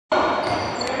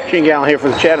Galin here for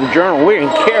the Chatham Journal. We're in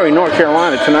Cary, North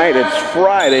Carolina tonight. It's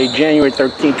Friday, January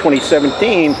 13,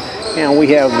 2017, and we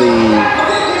have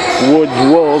the Woods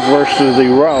Wolves versus the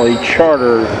Raleigh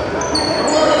Charter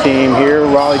team here.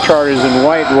 Raleigh Charter is in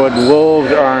white, Woods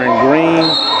Wolves are in green.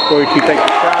 Where you take the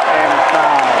shot and a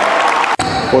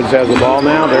foul. Woods has the ball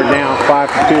now. They're down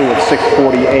 5-2 with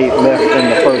 6:48 left in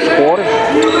the first quarter.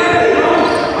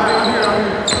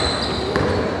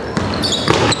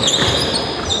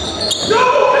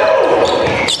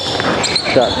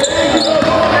 Shot.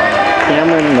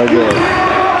 Cameron, no good.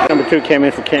 Number 2 came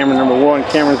in for Cameron. Number 1,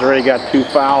 Cameron's already got 2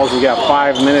 fouls. We got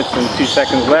 5 minutes and 2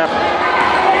 seconds left.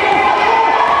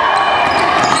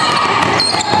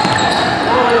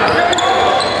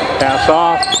 Pass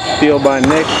off. Steal by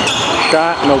Nick.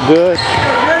 Shot, no good.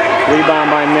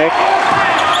 Rebound by Nick.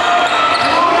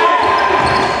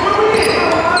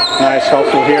 Nice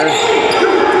hustle here.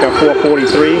 Got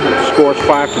 4:43. The score's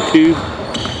 5-2.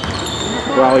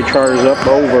 Raleigh Charter's up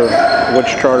over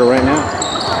Woods Charter right now.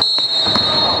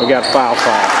 We got foul.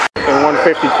 And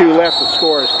 1:52 left. The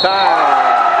score is tied.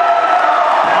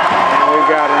 And we've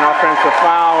got an offensive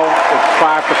foul. It's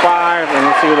 5-5. And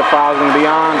let's see who the foul's going to be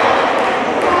on.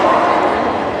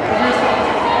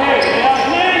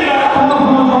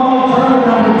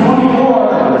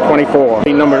 Number 24.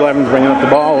 Number 11 is bringing up the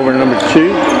ball over to number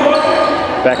 2.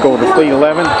 Back over to Fleet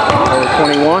 11. Over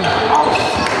 21.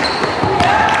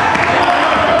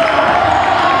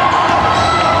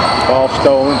 Ball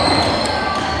stolen.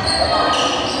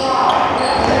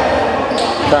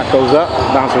 Shot goes up,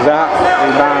 bounces out.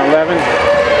 Rebound 11.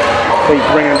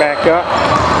 Fleet's bringing it back up.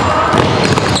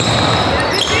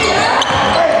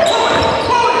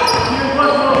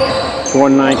 It's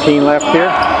 1:19 left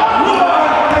here.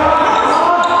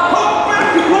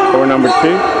 Over number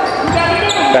 2.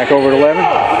 Back over to 11.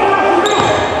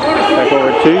 Back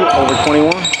over 2. Over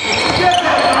 21.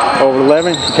 Over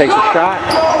 11. He takes a shot.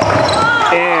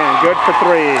 And good for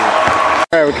 3.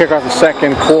 All right, we kick off the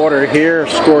second quarter here.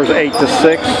 Scores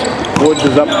 8-6. Woods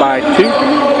is up by 2.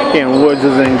 And Woods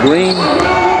is in green.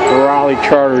 Raleigh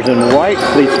Charter's in white.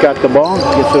 Fleet's got the ball.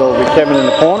 Gets it over to Kevin in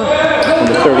the corner.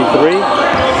 Number 33.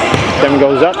 Kevin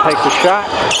goes up, takes a shot.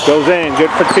 Goes in.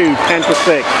 Good for 2.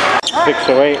 10-6.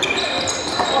 6:08.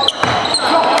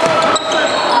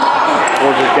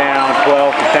 Woods is down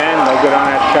 12-10. No good on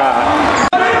that shot.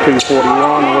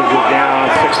 2:41. Woods is down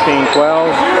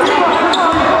 16-12.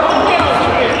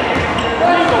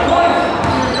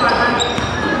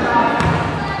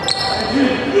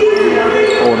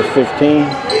 Over to 15.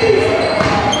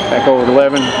 Back over to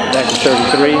 11. Back to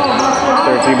 33.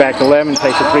 33 back to 11.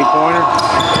 Takes a 3-pointer.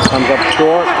 Comes up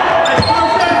short.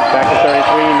 Back to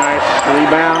 33. Nice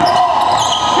rebound.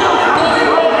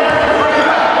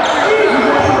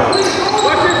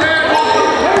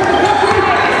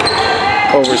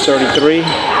 Over 33.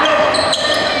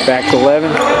 Back to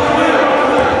 11.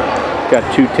 Got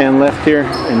 2:10 left here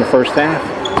in the first half.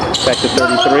 Back to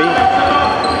 33.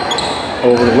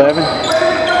 Over to 11.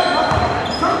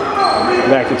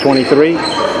 Back to 23.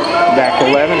 Back to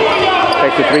 11.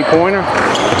 Takes a 3-pointer.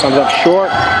 Comes up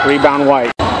short. Rebound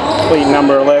White. Fleet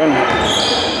number 11.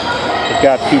 It's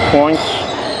got 2 points.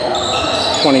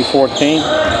 2014.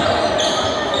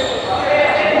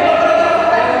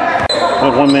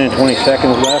 1 minute 20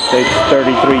 seconds left. It's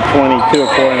 33-22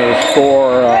 according to the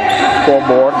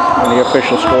scoreboard on the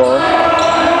official score.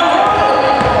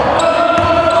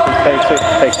 He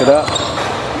takes it up,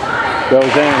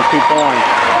 goes in, 2 points.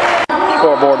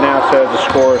 Scoreboard now says the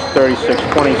score is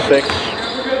 36-26,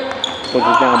 which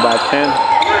is down by 10.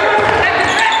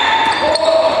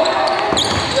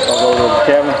 I'll go over to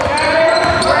Kevin,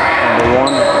 number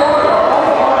 1,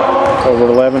 over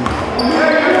to 11.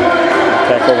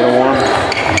 Back over to 1,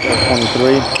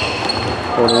 23,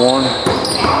 over to 1,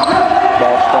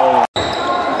 ball stolen.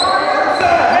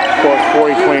 Score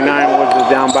 40-29, Woods is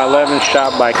down by 11,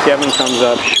 shot by Kevin, comes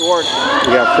up short.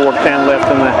 We got 4:10 left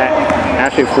in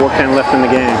the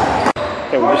game.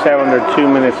 Okay, we just have under 2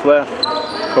 minutes left.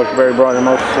 Coach Berry brought in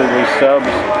most of these subs.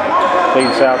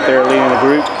 Fleet's out there leading the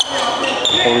group.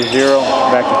 Over 0,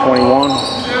 back to 21,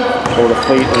 over to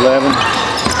Fleet 11.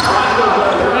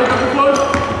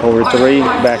 Over 3,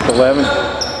 back to 11,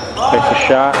 takes a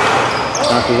shot,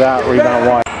 bounces out, rebound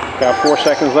White. Got 4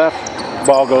 seconds left,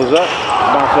 ball goes up,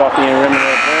 bounces off the rim of the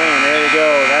ring, and there you go,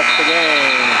 that's the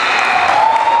game.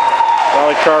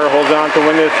 Raleigh Charter holds on to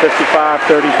win this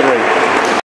 55-33.